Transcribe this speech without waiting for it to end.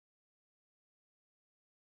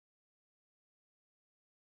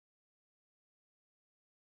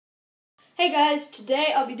Hey guys,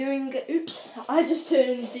 today I'll be doing, oops, I just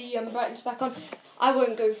turned the brightness back on. I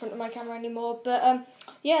won't go in front of my camera anymore, but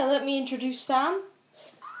yeah, let me introduce Sam.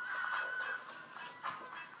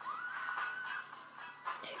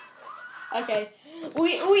 Okay,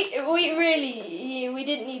 we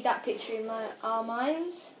didn't need that picture in our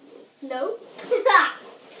minds. No.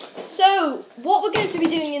 So, what we're going to be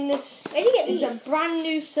doing in this is these? a brand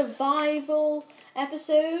new survival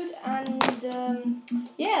episode, and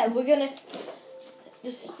yeah, we're going to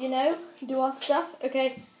just, do our stuff.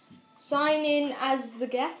 Okay, sign in as the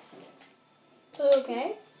guest.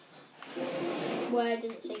 Okay. Where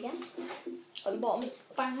does it say guest? At the bottom.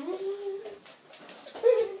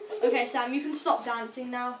 Okay, Sam, you can stop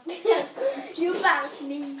dancing now. You bounce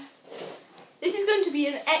me. This is going to be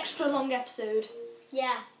an extra long episode.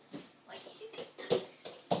 Yeah. Where did you take those?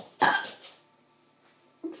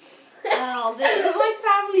 Oh, my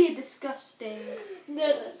family are disgusting. No.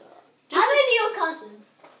 I'm with your cousin.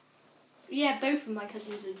 Yeah, both of my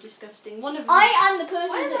cousins are disgusting. One of them. I am the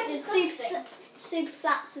person that did super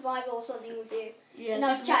flat survival or something with you. Yeah, and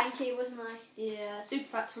I was chatting to you, wasn't I? Yeah, super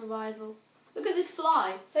fat survival. Look at this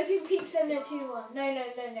fly. Peak 7021. No.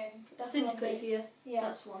 That's Syndicate here. Yeah.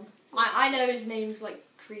 That's one. I know his name's like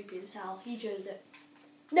creepy as hell. He chose it.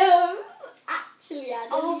 No, actually,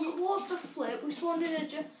 Adam. Oh, what the flip? We spawned in a.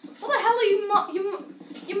 What the hell are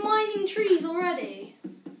you're mining trees already?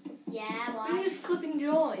 Yeah, why? You just flipping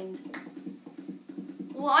joined.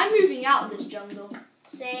 Well, I'm moving out of this jungle.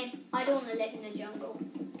 Same. I don't want to live in the jungle.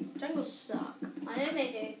 Jungles suck. I know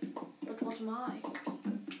they do. But what am I?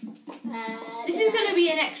 This This is going to be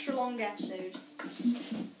an extra long episode.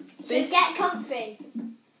 So get comfy.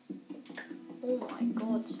 Oh my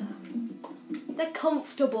god, Sam. They're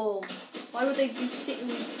comfortable. Why would they be sitting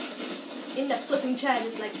in that flipping chair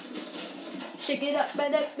just like shake it up?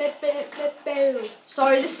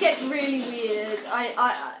 Sorry, this gets really weird.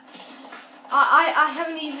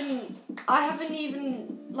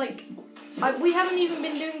 We haven't even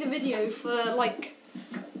been doing the video for like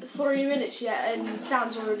 3 minutes yet, and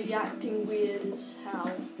Sam's already acting weird as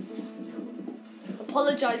hell.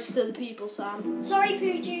 Apologise to the people, Sam. Sorry,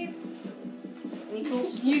 PooTube. And he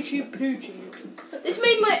calls YouTube PooTube. This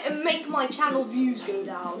may make my channel views go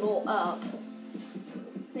down or up.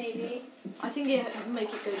 Maybe. I think it would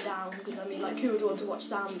make it go down because I mean, like, who would want to watch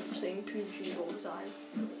Sam saying PooTube all the time?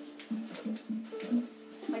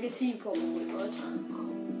 I guess he probably would.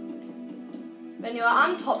 But anyway,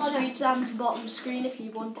 I'm top screen, Sam's bottom screen if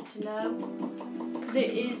you wanted to know. Because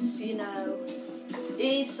it is,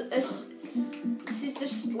 this is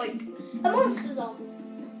just like A monster's on.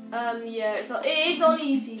 Yeah, it's on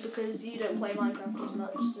easy because you don't play Minecraft as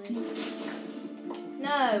much as me.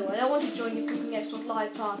 No, I don't want to join your fucking Xbox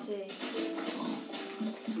Live party.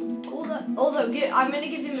 Although I'm gonna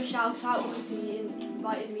give him a shout out because he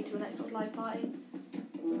invited me to an Xbox Live party.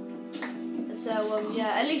 So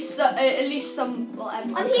yeah, at least some. Well,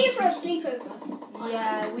 everyone. I'm here for a sleepover.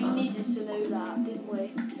 Yeah, we needed to know that, didn't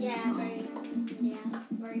we? Yeah,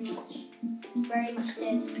 very much. Very much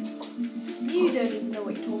did. You don't even know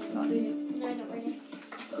what you're talking about, do you? No, not really.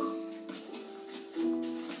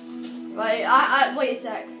 Right, I wait a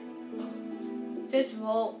sec. First of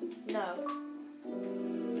all, no.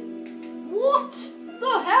 What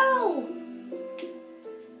the hell?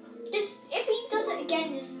 Just if he does it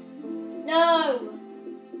again, just no.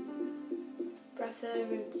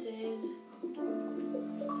 Preferences.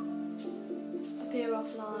 Appear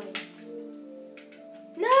offline.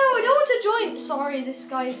 No, I don't want to join. Sorry, this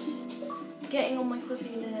guy's getting on my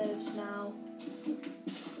flipping nerves now.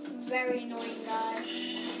 Very annoying guy.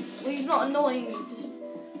 Well, he's not annoying, he just...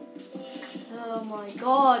 Oh my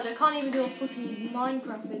god, I can't even do a flipping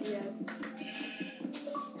Minecraft video.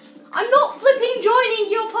 I'm not flipping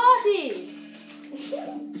joining your party!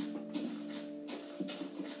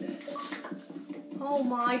 Oh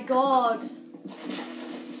my god.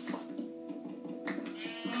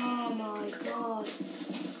 Oh my god.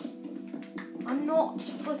 I'm not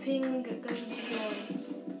flipping going to join.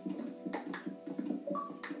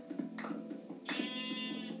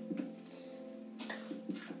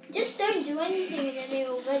 Just don't do anything and then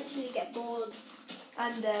they'll eventually get bored.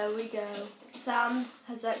 And there we go. Sam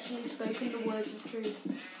has actually spoken the words of truth.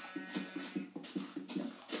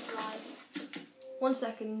 Live. 1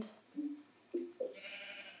 second.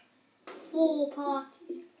 4 parties.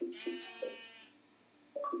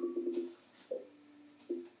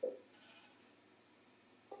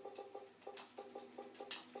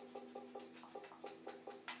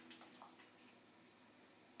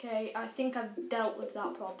 Okay, I think I've dealt with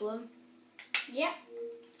that problem. Yep.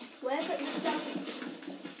 Where got you stuck?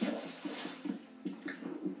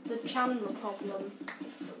 the channel problem.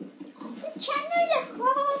 The channel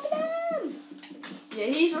problem. Yeah,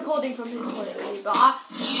 he's recording from his point of view, but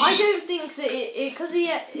I don't think that because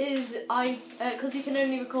he can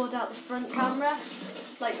only record out the front camera,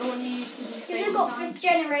 like the one you used to do FaceTime. Because I've got 5th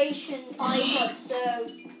generation iPod, so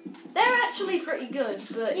they're actually pretty good,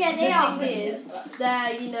 but yeah, they are. The thing is,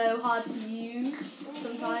 they're hard to use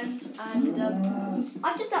sometimes, and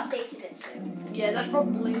I've just updated it, so yeah, that's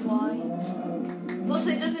probably why. Plus,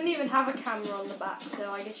 it doesn't even have a camera on the back,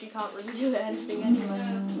 so I guess you can't really do anything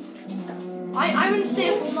anyway. I'm going to stay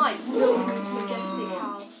up all night just building this majestic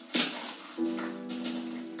house.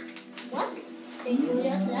 What? Did you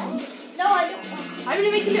just say? No, I don't. I'm going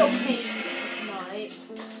to make a little cave for tonight.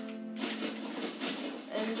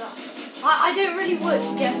 And I don't really work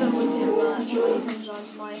together with him much when he comes round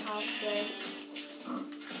to my house, so...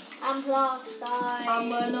 And plus, I'm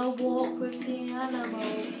going to walk with the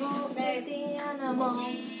animals, talk with the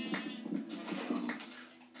animals.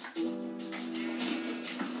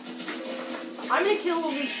 I'm going to kill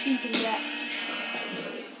all these sheep and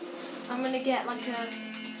I'm going to get like a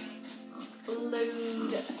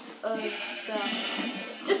load of stuff.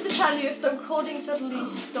 Just to tell you, if the recording suddenly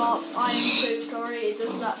stops, I am so sorry, it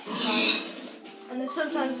does that sometimes. And then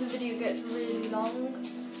sometimes the video gets really long.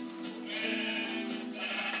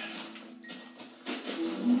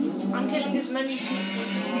 I'm killing as many sheep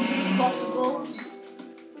as possible.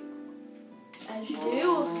 As you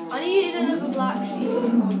do. I need another black sheep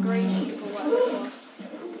or grey sheep or whatever it was.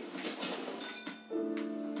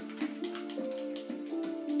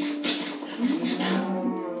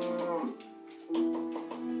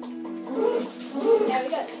 There we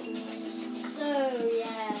go. So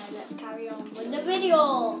yeah, let's carry on with the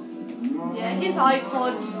video. Yeah, his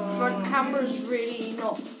iPod's front camera is really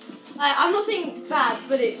not... I'm not saying it's bad,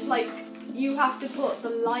 but it's like you have to put the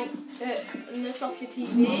lightness off your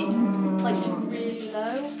TV like to really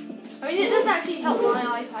low. I mean, it does actually help my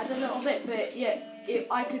iPad a little bit, but yeah,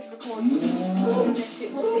 I could record even if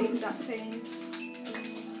it was the exact same.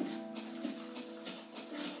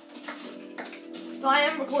 But I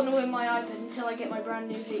am recording with my iPad until I get my brand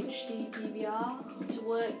new HD PVR to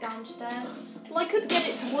work downstairs. Well, I could get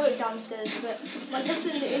it to work downstairs, but my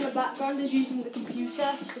cousin in the background is using the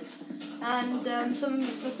computer, and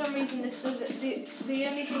for some reason this does it. The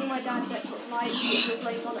only thing my dad's Xbox Live, which we're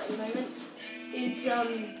playing on at the moment, is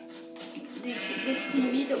this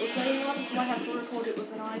TV that we're playing on, so I have to record it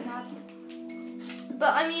with an iPad.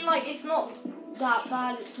 But I mean, like, it's not that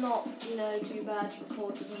bad. It's not, too bad to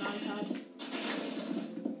record with an iPad.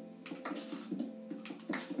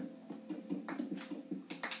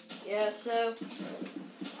 Yeah, so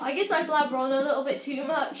I guess I blabber on a little bit too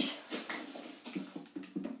much.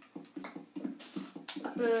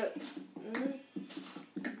 But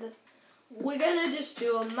we're gonna just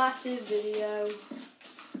do a massive video.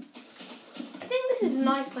 I think this is a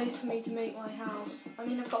nice place for me to make my house. I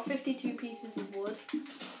mean, I've got 52 pieces of wood.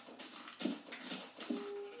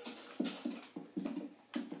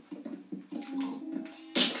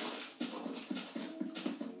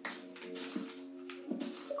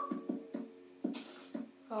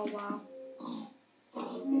 Oh wow.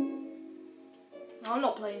 No, I'm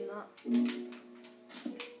not playing that.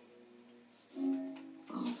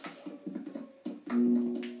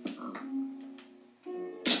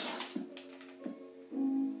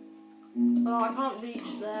 Oh, I can't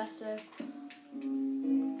reach there, so...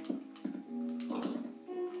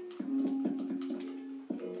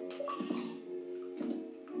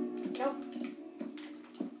 Nope.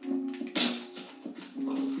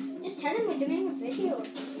 Just tell him we're doing a video or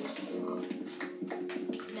something.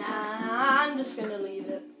 Nah, I'm just gonna leave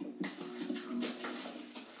it.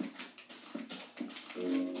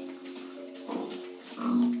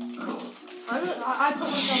 I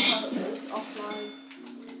put myself out of this offline.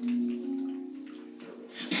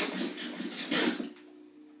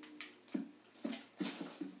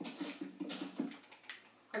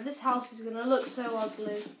 And this house is gonna look so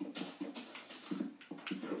ugly.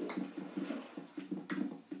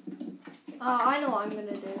 I know what I'm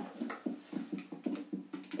gonna do.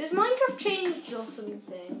 Is Minecraft changed or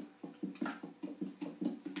something?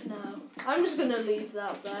 No. I'm just gonna leave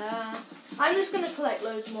that there. I'm just gonna collect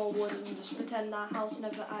loads more wood and just pretend that house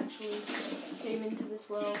never actually came into this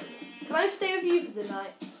world. Can I stay with you for the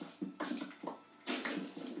night?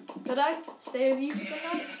 Could I stay with you for the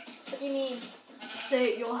night? What do you mean?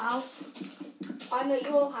 Stay at your house? I'm at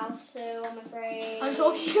your house, so I'm afraid... I'm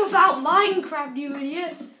talking about Minecraft, you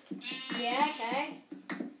idiot! Yeah, okay.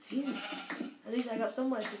 Phew. At least I got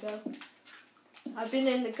somewhere to go. I've been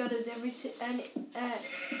in the gutters I've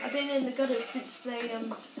been in the gutters since they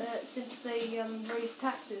raised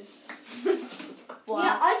taxes. Wow.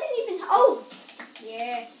 Yeah, I didn't even. Oh,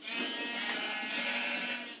 yeah.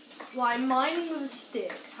 Why mining with a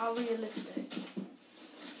stick? How realistic?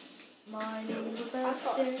 Mining with a I've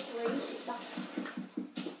got stick. 3 stacks.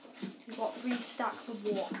 You've got 3 stacks of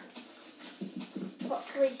what? I've got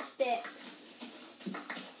 3 sticks.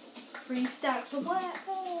 3 stacks of what?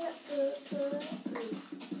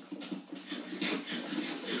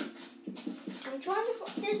 I'm trying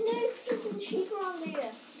to. There's no flipping sheep around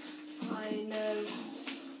here. I know.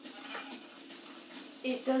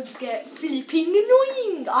 It does get flipping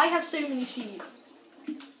annoying. I have so many sheep.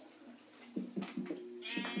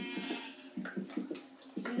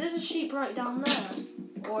 See, there's a sheep right down there.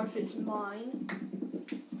 Or if it's mine.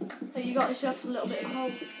 Oh, you got yourself a little bit of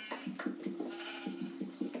coal.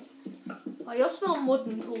 Oh, you're still on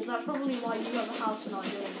wooden tools. That's probably why you have a house and I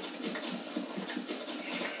don't.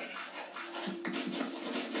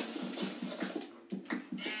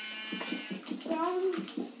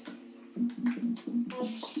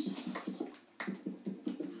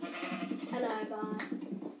 Hello,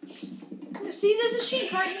 bye. See, there's a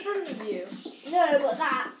sheep right in front of you. No, but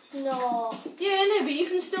that's not. Yeah, no, but you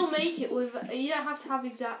can still make it with. You don't have to have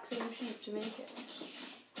exact same sheep to make it.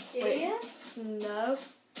 Do Wait. you? No.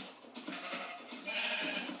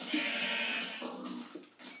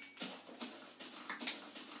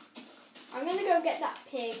 I'm gonna go get that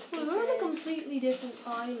pig. Well, we're on a because- completely different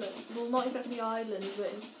island. Well, not exactly island, but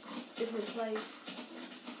in different place.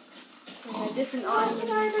 Okay, different island.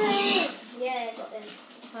 Yeah, I got them.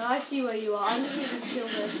 I see where you are. I'm just going to kill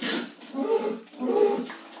this.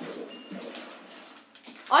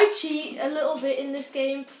 I cheat a little bit in this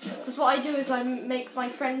game because what I do is I make my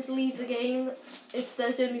friends leave the game if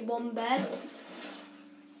there's only one bed.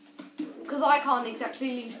 Because I can't exactly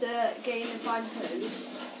leave the game if I'm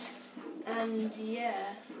host. And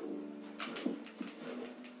yeah.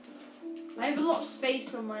 I have a lot of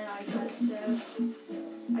space on my iPad, so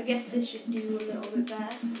I guess this should do a little bit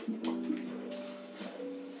better.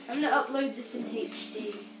 I'm going to upload this in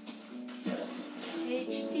HD.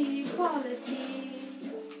 HD quality.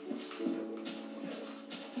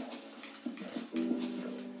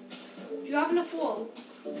 Do you have enough wool?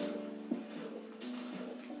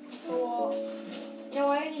 For what? No,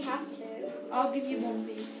 I only have 2. I'll give you 1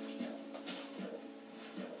 piece.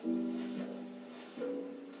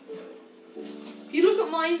 If you look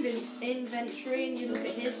at my inventory and you look at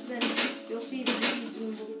his, then you'll see the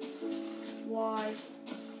reason why.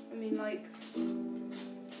 I mean, like,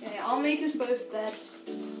 okay, I'll make us both beds.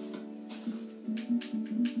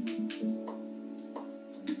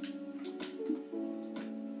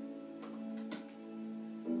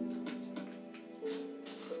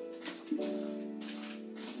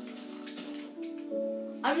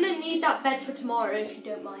 I'm gonna need that bed for tomorrow if you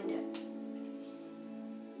don't mind it.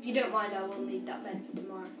 If you don't mind, I will need that bed for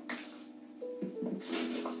tomorrow.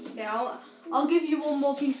 Okay, I'll give you 1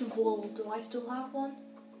 more piece of wool. Do I still have one?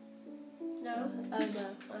 No. Oh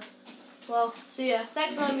no. Well, see ya.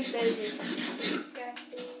 Thanks for letting me stay with you. Okay.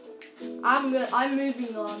 I'm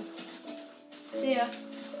moving on. See ya.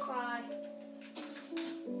 Bye.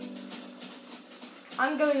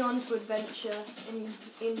 I'm going on to adventure in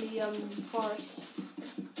the forest.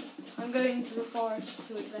 I'm going to the forest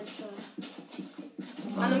to adventure.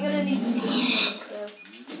 And I'm gonna need some food, so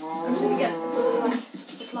I'm just gonna get the right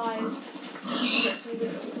supplies. Get some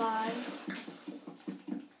good supplies.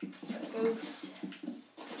 Ghost.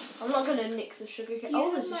 I'm not gonna nick the sugar cane. Do you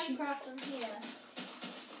Oh, have there's a sheep. Minecraft on here?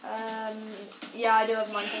 Yeah, I do have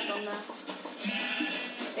Minecraft on there.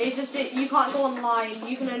 It's just that you can't go online.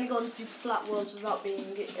 You can only go on super flat worlds without it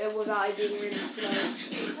being really slow.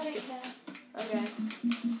 I don't care. Okay.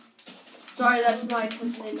 Sorry, that's my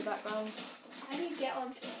cousin in the background. How do you get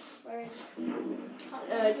onto it? Where is it?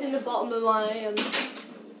 It's in the bottom of my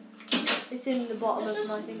It's in the bottom Let's of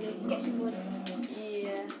my just thingy. Get some wood.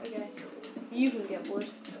 Yeah. Okay. You can get wood.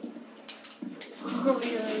 It's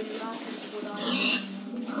probably a lack of wood item.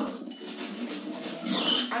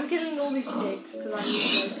 I'm killing all these pigs because I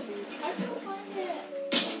need those food. I can't find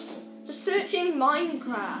it. Just searching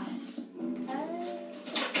Minecraft.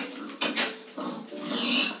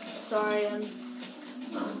 Sorry, And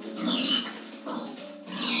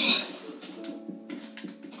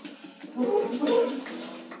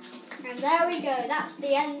there we go. That's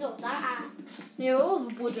the end of that axe. Yeah, it was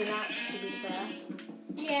a wooden axe to be fair.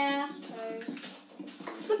 Yeah, I suppose.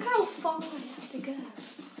 Look how far I have to go.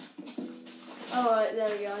 Oh, right, there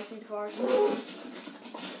we go. I see the forest.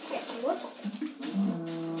 Get some wood.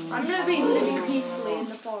 I'm going to be living peacefully in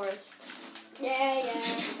the forest.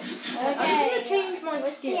 Yeah. I'm gonna change my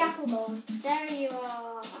Where's skin. the apple gone? There you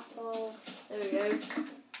are, apple. There we go.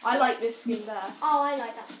 I like this skin better. Oh, I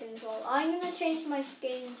like that skin as well. I'm gonna change my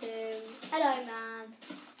skin to hello man.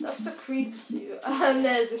 That's the creeper suit. And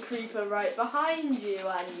there's a creeper right behind you,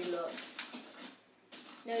 and you look.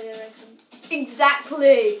 No, there isn't.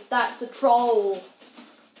 Exactly! That's a troll.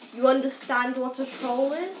 You understand what a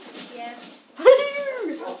troll is? Yes.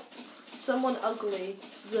 Someone ugly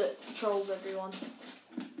that trolls everyone.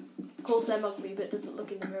 Calls them ugly but doesn't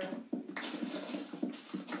look in the mirror.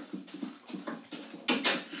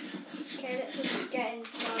 Okay, let's just get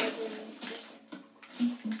inside and just...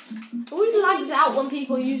 Always lags out when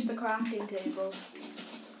people use the crafting table.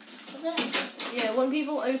 Is it? Yeah, when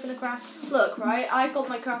people open a craft... Look, right, I got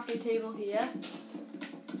my crafting table here.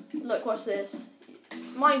 Look, watch this.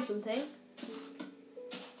 Mine something.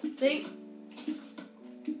 See?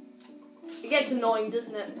 It gets annoying,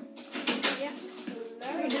 doesn't it? Yeah.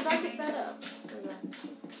 Very did I pick that up?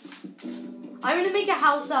 I'm gonna make a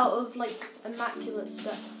house out of like immaculate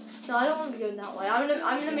stuff. No, I don't want to be going that way. I'm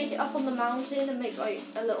gonna make it up on the mountain and make like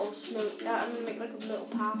a little snow. I'm gonna make like a little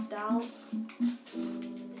path down.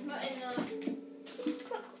 It's not in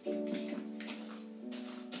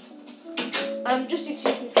Just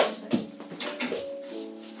excuse me for a second.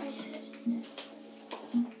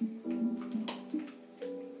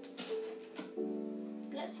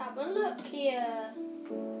 Let's have a look here.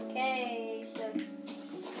 Okay, so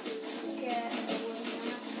let's get a wooden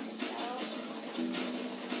axe out.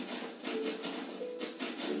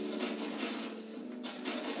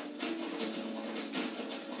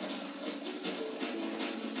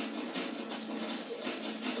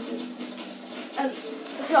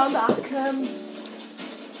 So I'm back. I'm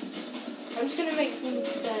just gonna make some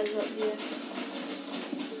stairs up here.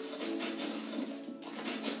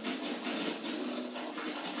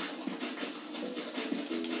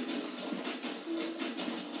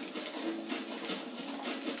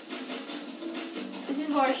 This is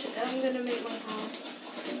where I'm gonna make my house.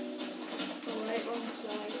 Alright, wrong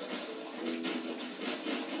side.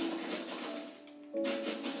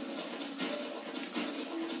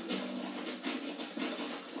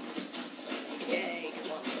 Okay,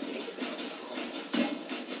 come on, let's make it a house.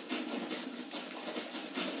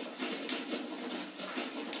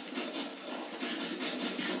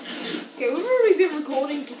 Okay, we've already been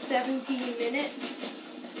recording for 17 minutes,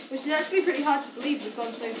 which is actually pretty hard to believe we've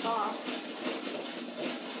gone so far.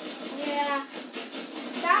 Yeah,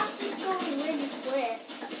 that's just going really quick.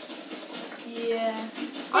 Yeah.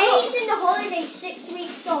 Days in the holidays, 6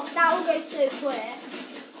 weeks off, that will go so quick.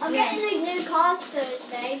 I'm getting a new car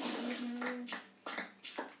Thursday.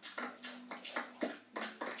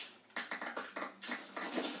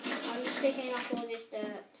 I'm just picking up all this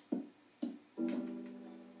dirt.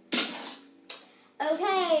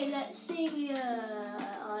 Okay, let's see here.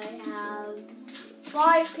 I have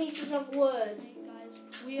 5 pieces of wood. Guys,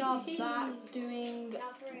 we are back doing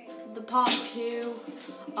Now 3. the part 2.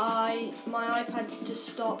 My iPad just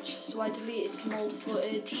stopped, so I deleted some old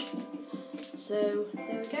footage. So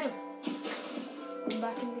there we go. I'm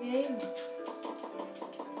back in the game.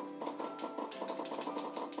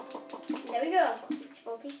 There we go, I've got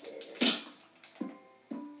 64 pieces.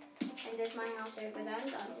 And there's my house over there,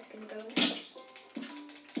 and I'm just going to go.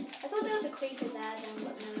 I thought there was a creeper there then,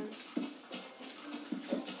 but no.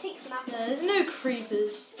 Let's take some apples. No, there's no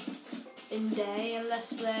creepers in day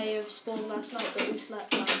unless they have spawned last night, but we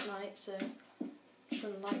slept last night, so it's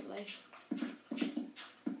unlikely.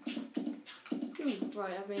 Ooh,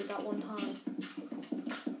 right, I made that one high.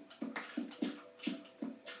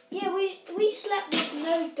 Yeah, we slept with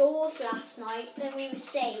no doors last night, then we were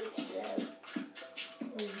safe, so.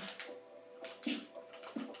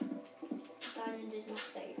 This island is not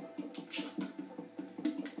safe.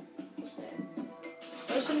 So.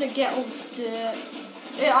 I'm just gonna get all this dirt.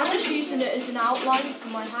 Yeah, I'm just using it as an outline for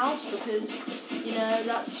my house because, you know,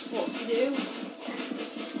 that's what we do.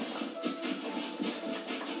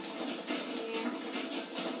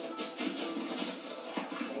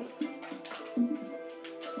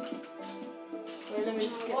 Wait, let me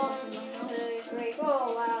just get this in my house. 1, 2, 3, 4.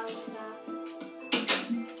 Wow.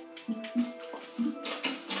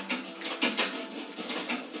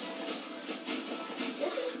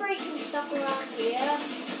 Let's just break some stuff around here.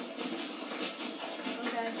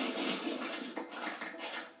 Okay.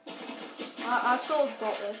 I've sort of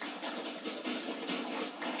got this.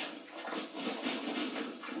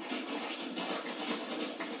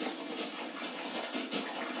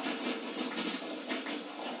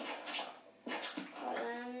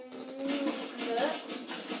 Some dirt.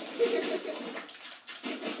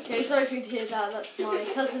 Okay, sorry for you to hear that. That's my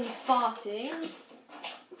cousin farting.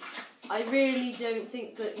 I really don't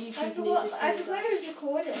think that you can need to hear I forgot it was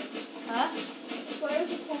recording. Huh? Where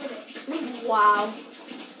was recording? Wow.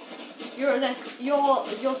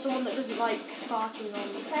 You're someone that doesn't like farting on.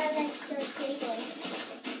 Next to a stable.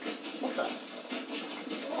 What the?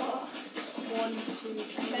 Oh. 1, 2,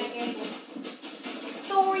 3.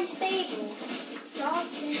 Story stable. Star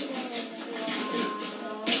stable.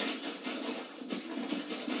 Wow.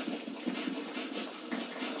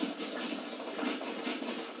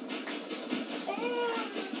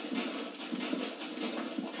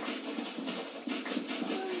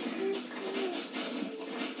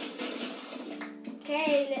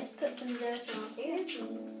 Okay, let's put some dirt around here.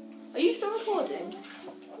 Are you still recording?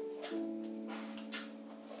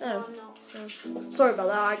 No, I'm not. Oh. Sorry about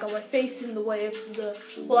that. I got my face in the way of the.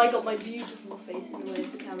 Well, I got my beautiful face in the way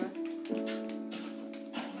of the camera.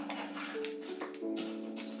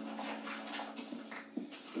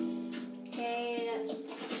 Okay, let's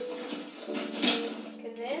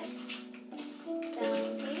take this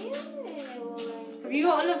down here and it will then. Have you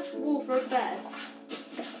got enough wool for a bed?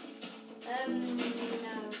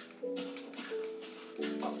 No.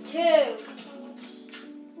 Got 2.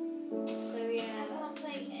 So yeah,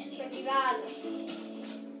 pretty badly.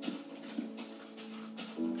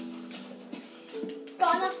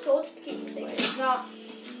 Got enough swords to keep me safe. Wait, is that?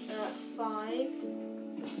 That's 5.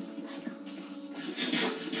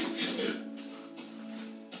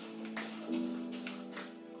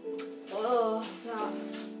 Oh, what's that?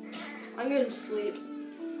 I'm going to sleep.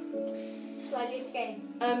 Shall I leave the game?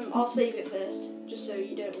 I'll save it first, just so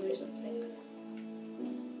you don't lose anything.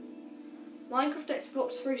 Minecraft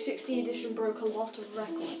Xbox 360 edition broke a lot of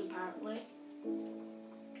records, apparently.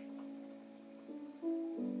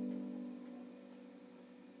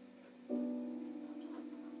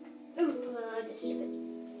 Ooh, this stupid.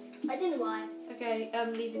 I don't know why. Okay,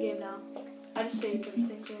 leave the game now. I just saved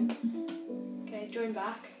everything, so. Okay, join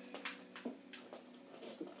back.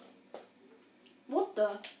 What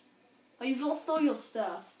the? Oh, you've lost all your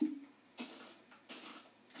stuff.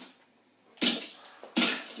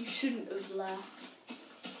 You shouldn't have left.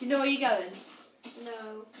 Do you know where you're going?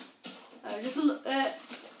 No. Oh, just look. All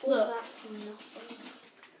Look. that for nothing.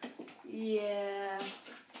 Yeah.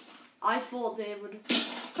 I thought they would.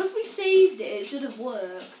 Because we saved it, it should have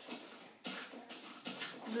worked.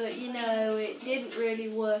 But, you know, it didn't really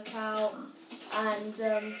work out. And,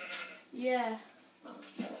 yeah.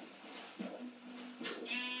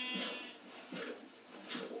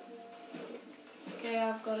 Okay,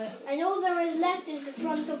 I've got it. And all there is left is the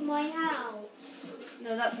front of my house.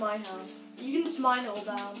 No, that's my house. You can just mine it all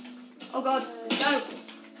down. Oh god, no!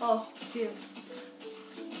 Oh, phew.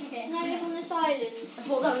 Okay, and I live on this island. I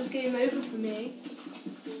thought that was game over for me.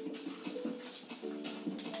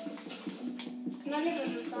 Can I live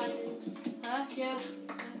on this island? Huh? Yeah.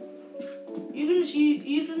 You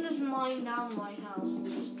can just mine down my house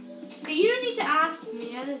and just. Hey, you don't need to ask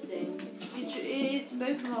me anything. It's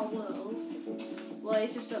both of our worlds. Well,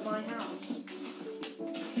 it's just at my house.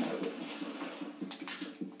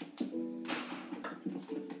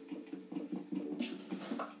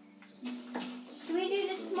 Should we do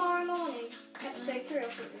this tomorrow morning? Episode 3 or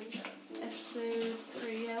something? Episode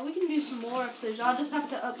 3, yeah, we can do some more episodes. I'll just have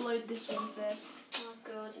to upload this one first. Oh,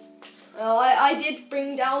 good. Oh, I did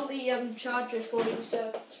bring down the charger for you,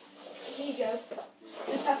 so here you go.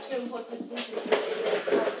 You just have to go and plug this into the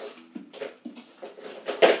Xbox.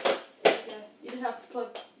 Yeah, you just have to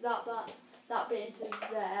plug that bit into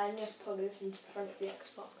there, and you have to plug this into the front of the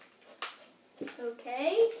Xbox.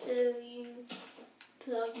 Okay, so you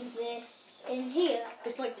plug this in here.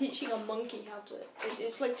 It's like teaching a monkey how to.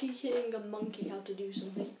 It's like teaching a monkey how to do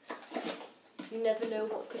something. You never know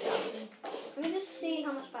what could happen. Let me just see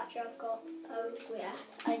how much battery I've got. Oh yeah,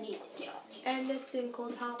 I need a charge. Anything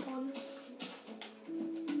could happen.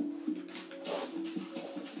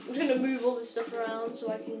 I'm just gonna move all this stuff around so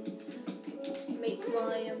I can make my wall.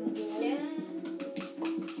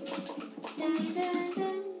 Dun, dun, dun,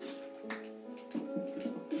 dun.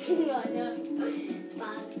 I know. It's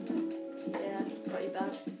bad. Yeah, pretty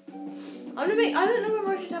bad. I don't know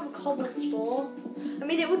whether I should have a cobble floor. I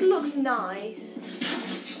mean, it would look nice.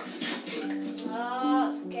 Oh,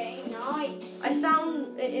 it's getting night. I just sound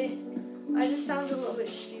a little bit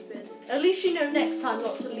stupid. At least you know next time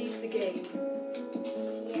not to leave the game.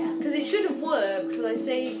 Yes. Because it should have worked, because I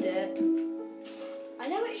saved it. I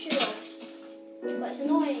know it should have, but it's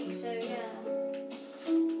annoying, so yeah.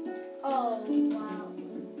 Oh, wow.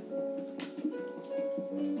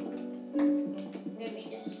 Let me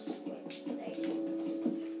just switch places.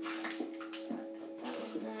 Put that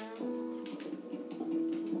one there.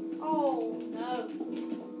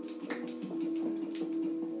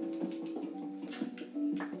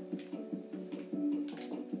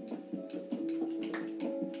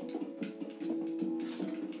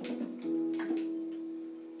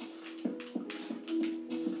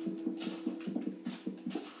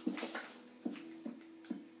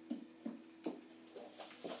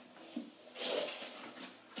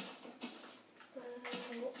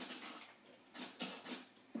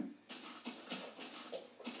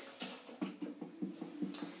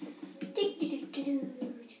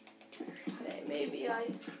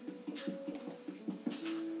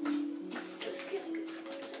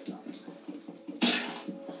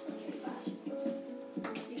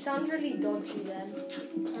 sounds really dodgy then.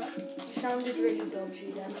 Huh? You sounded really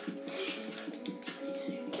dodgy then.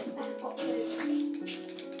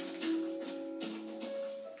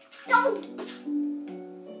 Go!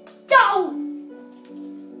 Go!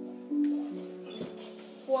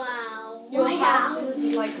 Wow. Your My house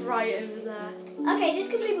is like right over there. Okay, this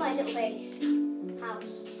could be my little base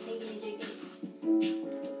house. Thinking you're joking.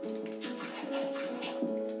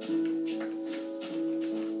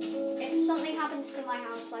 If something happens to my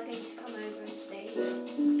house, I can just come over and stay here.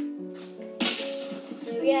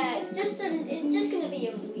 So yeah, it's just gonna be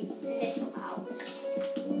a little house.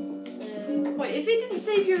 So Wait, if it didn't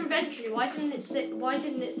save your inventory, why didn't it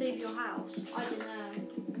save your house? I don't know.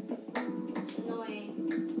 It's annoying.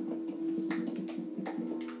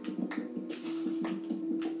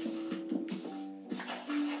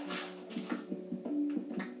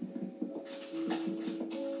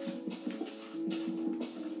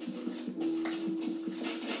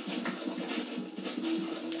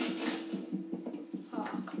 Oh,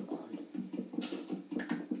 come on.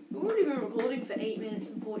 We've already been recording for 8 minutes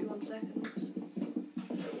and 41 seconds.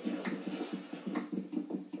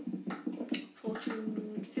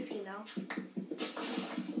 14:50 now.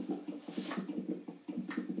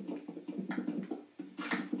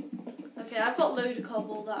 Okay, I've got loads of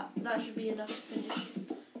cobble. That should be enough to finish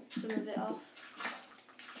some of it off.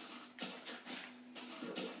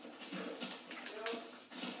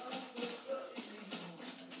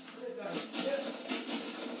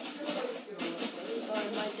 Sorry,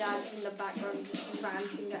 my dad's in the background just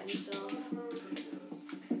ranting at himself.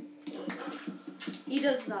 He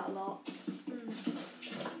does that a lot.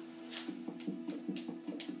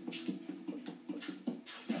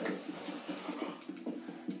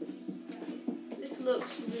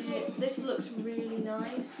 This looks really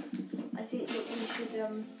nice. I think that we should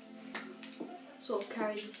sort of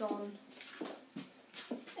carry this on.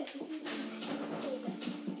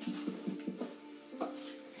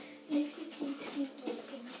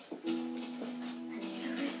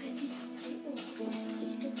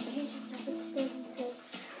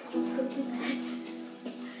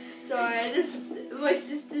 Sorry, my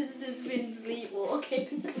sister's just been sleepwalking.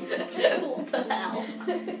 What the hell?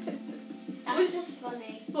 That's just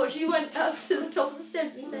funny. What, she went up to the top of the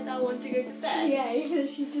stairs and said, I want to go to bed? Yeah,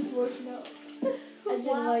 she just woken up. As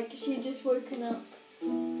in, like, she just woken up,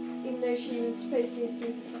 even though she was supposed to be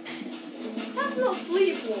asleep. That's not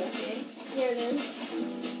sleepwalking. Here it is.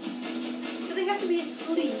 But they have to be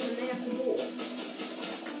asleep and they have to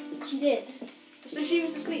walk. She did. So she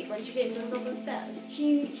was asleep when she came to the top of the stairs?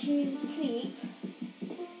 She was asleep,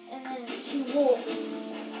 and then she walked,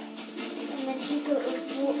 and then she sort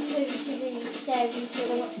of walked over to the stairs and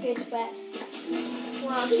said, I want to go to bed.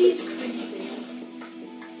 Wow, she's creepy.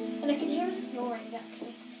 And I could hear her snoring,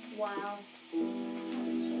 actually. Wow.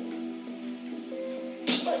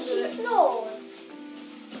 But she snores.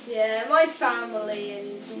 Yeah, my family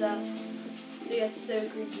and stuff, they are so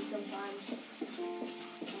creepy sometimes.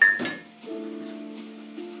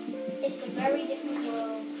 It's a very different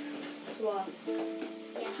world. To us.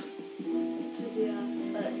 Yes. To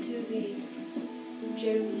the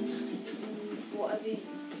Jones, whatever,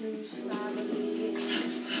 whose family and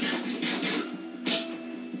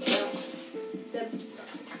stuff.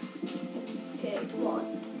 Okay, come on.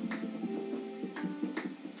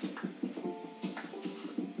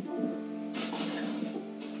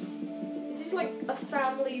 This is like a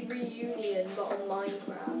family reunion, but on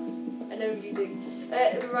Minecraft. And only the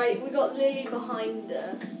right, we got Lily behind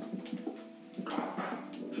us.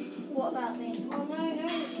 What about me? Oh no.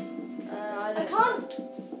 I I can't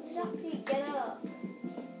exactly get up.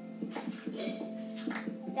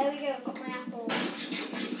 There we go, I've got my apple.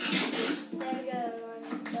 There we go,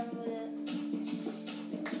 I'm done with it.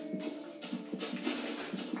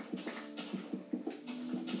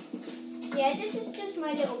 Yeah, this is just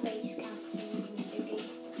my little base camp thing.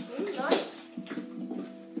 Nice.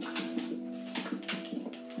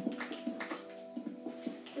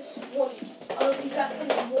 Just one. I'll be back in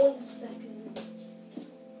 1 second.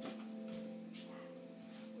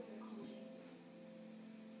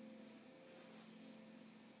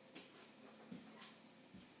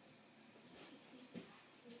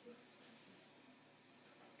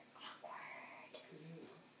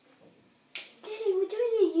 Lily, we're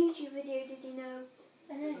doing a YouTube video, did you know?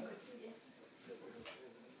 I know.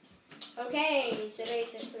 Okay, so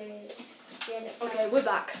basically, yeah, look, Okay, we're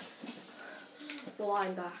back. Well,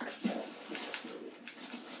 I'm back.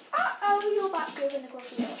 oh, you're back, you're gonna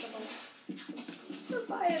cause a lot of trouble. What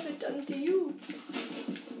have I ever done to you?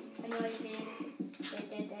 Annoys me.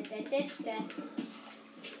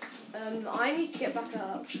 I need to get back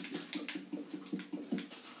up.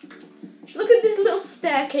 what's the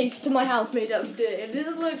staircase to my house made out of dirt? It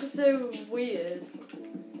just looks so weird.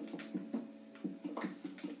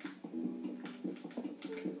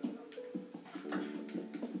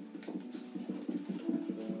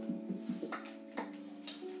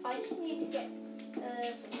 I just need to get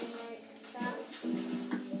something like that.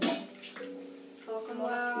 Oh, come on.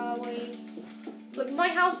 Where are we? Look, my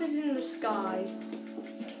house is in the sky.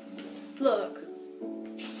 Look.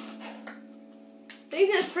 I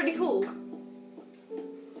think that's pretty cool.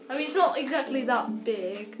 I mean, it's not exactly that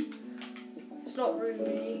big. It's not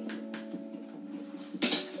roomy.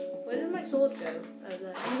 Where did my sword go? Oh,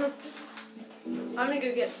 there. I'm gonna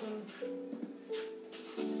go get some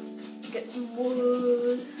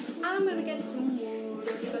wood. I'm gonna get some wood.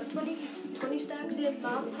 Only got 20 stacks in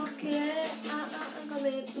my pocket. I'm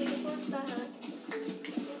coming looking for a stack.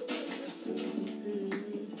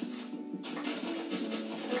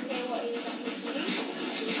 Okay, what are you going to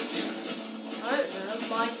I don't know,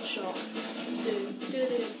 mine shop.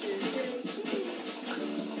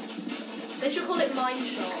 They should call it mine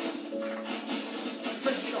shop.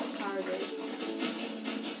 Thrift shop parody.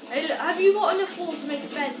 Hey, look, have you got enough wool to make a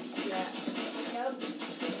bed yet? Nope.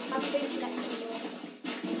 I've been collecting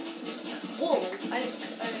Wool? Oh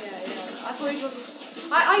yeah. I thought you were...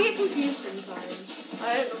 I get confused sometimes. I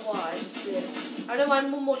don't know why, I just did. I know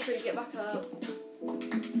mine one more tree, get back up.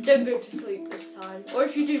 Don't go to sleep this time. Or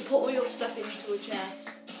if you do, put all your stuff into a chest.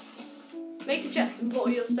 Make a chest and put all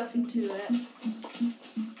your stuff into it.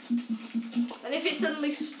 And if it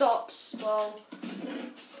suddenly stops, well,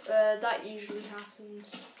 that usually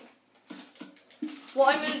happens.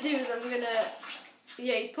 What I'm going to do is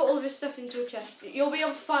you put all of your stuff into a chest. You'll be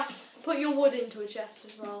able to put your wood into a chest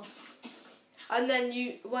as well. And then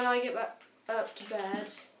when I get back up to bed,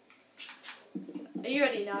 are you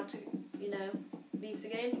ready now to, leave the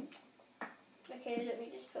game? Okay, let me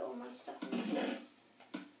just put all my stuff in the chest.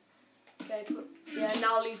 Okay,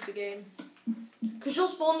 now leave the game. Because you'll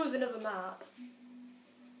spawn with another map.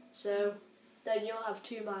 So, then you'll have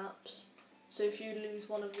 2 maps. So if you lose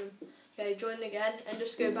one of them, okay, join again and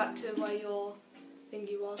just go back to where your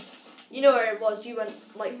thingy was. You know where it was, you went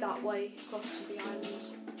like that way across to the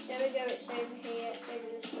islands. There we go, it's over here, it's over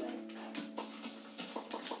this way.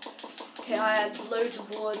 Okay, I had loads of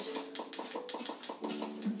wood.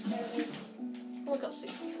 There it is. Oh, I got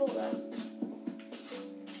 64 there.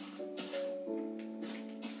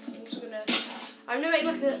 I'm gonna make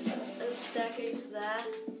like a staircase there.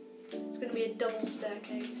 It's gonna be a double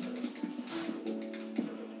staircase.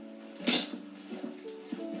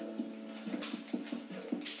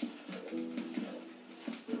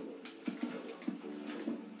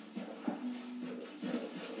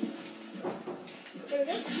 There we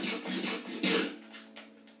go.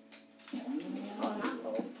 Oh, an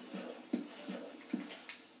apple.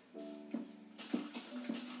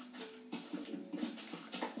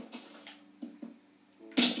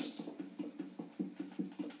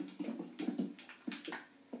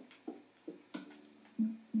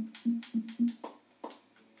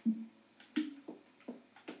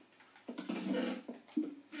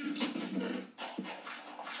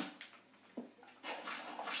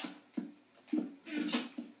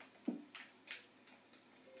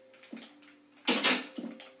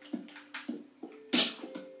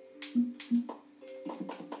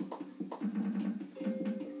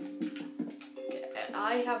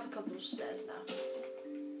 I have a couple of stairs now.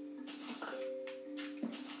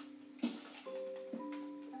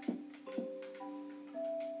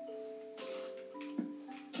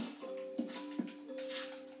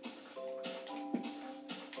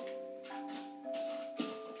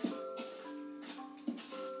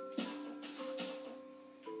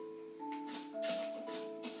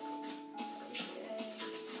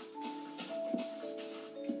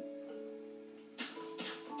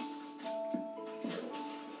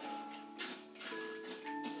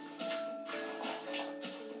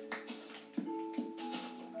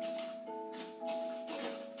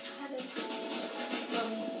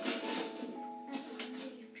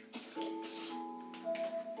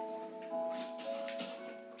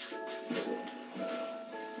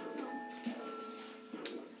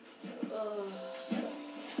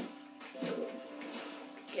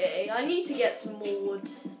 Okay, I need to get some more wood,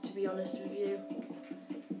 to be honest with you.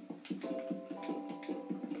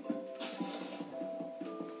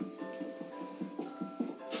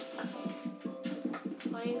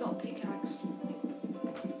 I ain't got a pickaxe.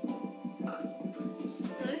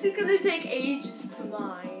 This is gonna take ages to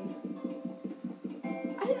mine.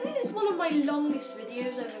 I think this is one of my longest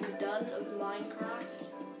videos I've ever done of Minecraft.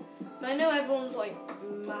 And I know everyone's like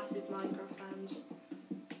massive Minecraft fans.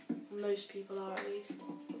 Most people are, at least.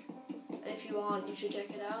 And if you aren't, you should check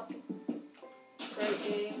it out. Great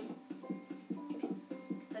game.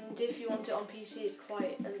 And if you want it on PC, it's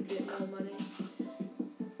quite a bit more money.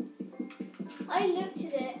 I looked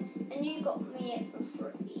at it, and you got me it for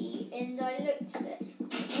free. And I looked at it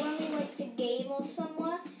when we went to game or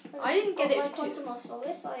somewhere. I didn't get it my for Quantum of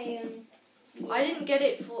Solace. I didn't get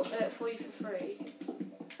it for you for free.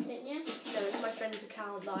 Didn't you? No, it's my friend's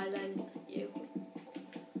account that I lent you.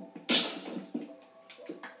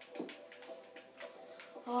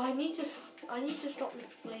 Oh, I need to stop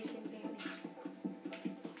placing things.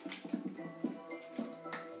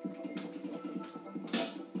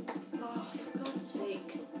 Oh, for God's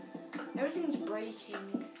sake. Everything's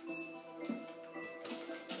breaking.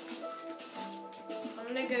 I'm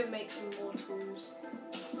gonna go make some more tools.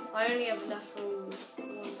 I only have enough for one.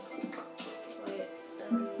 Wait,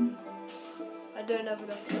 I don't have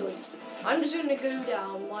enough wood. I'm just gonna go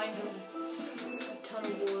down, mine a ton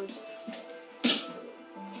of wood.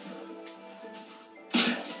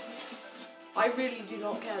 I really do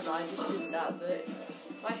not care that I just did that, but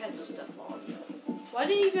if I had stuff on. Why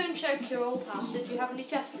didn't you go and check your old house? Did you have any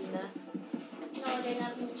chests in there? No, I didn't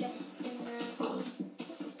have any chests in